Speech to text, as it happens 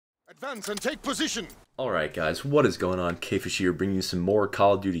Advance and take position. Alright guys, what is going on? Kfish here, bringing you some more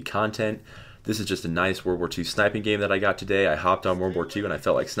Call of Duty content. This is just a nice World War II sniping game that I got today. I hopped on World War II and I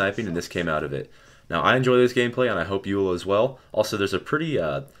felt like sniping, and this came out of it. Now I enjoy this gameplay and I hope you will as well. Also, there's a pretty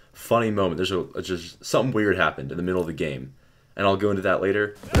funny moment. There's just something weird happened in the middle of the game, and I'll go into that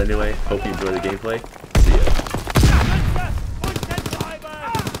later. But anyway, hope you enjoy the gameplay. See ya.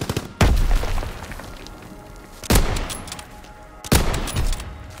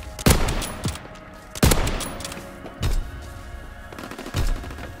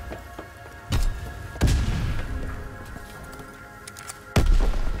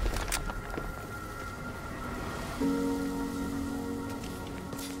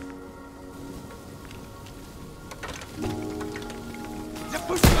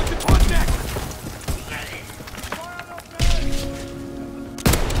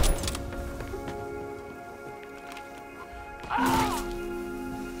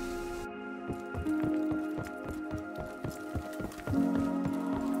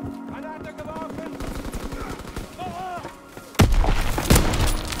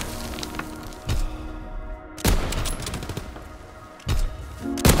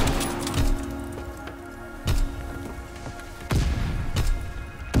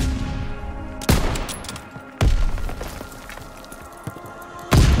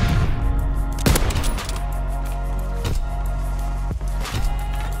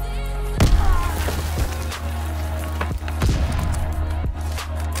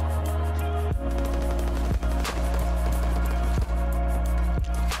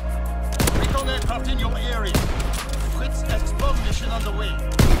 In your area. Fritz X-bomb mission on the way.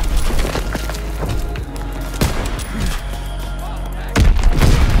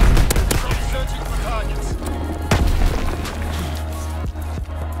 Searching for targets.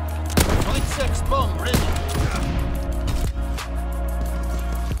 Fritz X-bomb ready.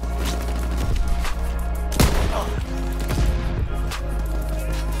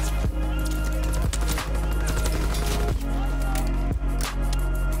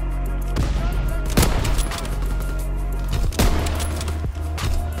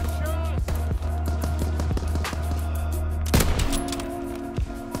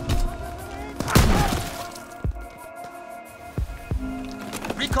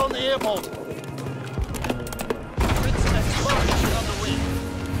 Recon airborne. Fritz X-bomb mission on the way.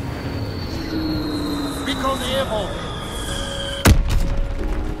 Recon airborne.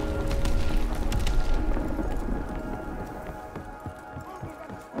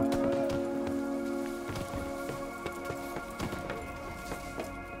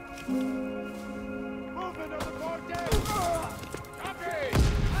 Movement of the vortex. Copy.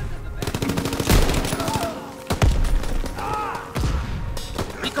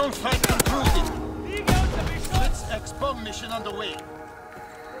 Recon flight concluded. Fritz X-bomb mission on the way.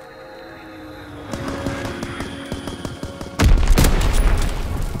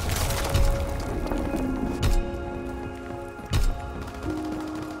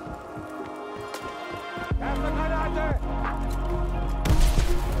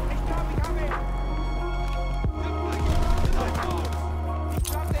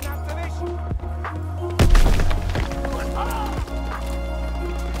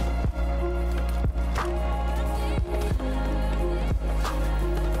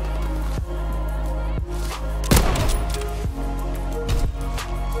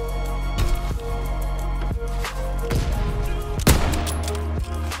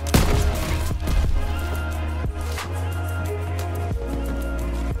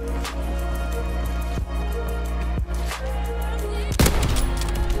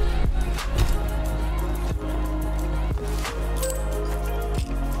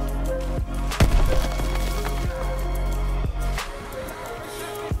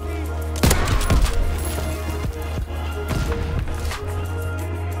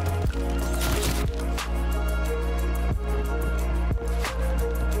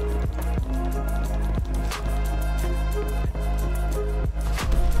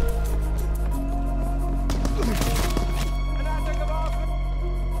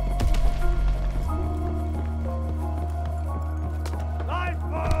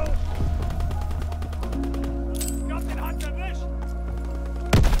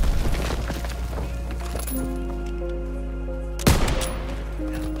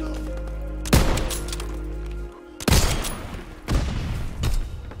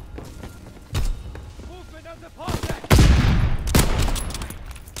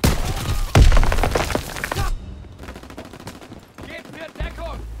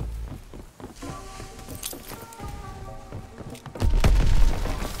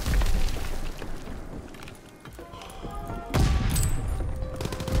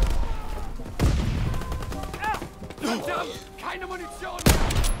 Verdammt! Keine Munition mehr!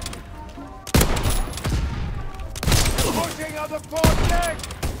 Pushing on the port deck!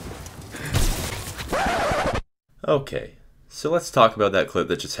 Okay, so let's talk about that clip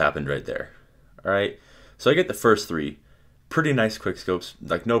that just happened right there. Alright, so I get the first 3. Pretty nice quickscopes,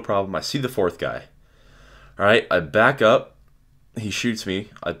 like no problem. I see the 4th guy. Alright, I back up. He shoots me.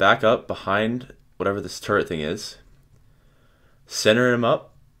 I back up behind whatever this turret thing is. Center him up.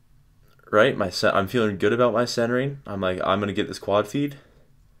 Right, I'm feeling good about my centering. I'm like, I'm going to get this quad feed.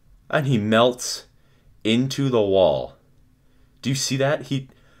 And he melts into the wall. Do you see that? He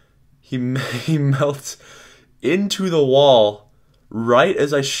melts into the wall right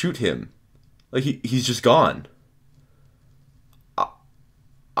as I shoot him. Like, he's just gone.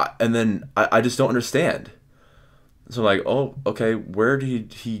 And then I just don't understand. So I'm like, oh, okay, where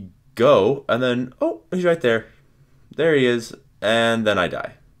did he go? And then, oh, he's right there. There he is. And then I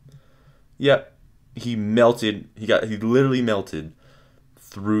die. Yep, he melted. He literally melted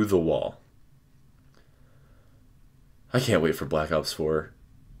through the wall. I can't wait for Black Ops 4.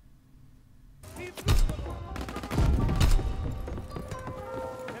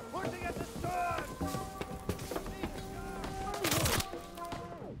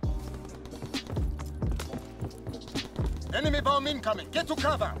 Enemy bomb incoming. Get to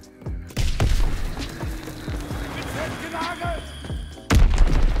cover.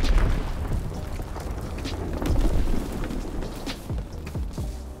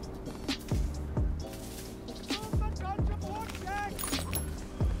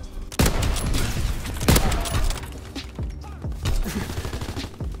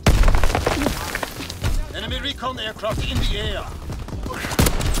 Enemy recon aircraft in the air.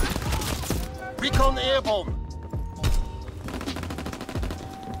 Recon airborne.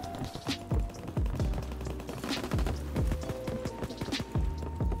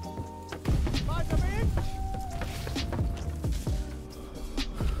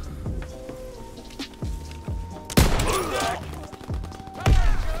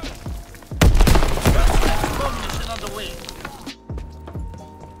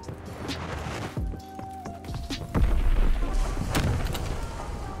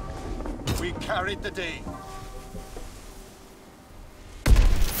 We carried the day.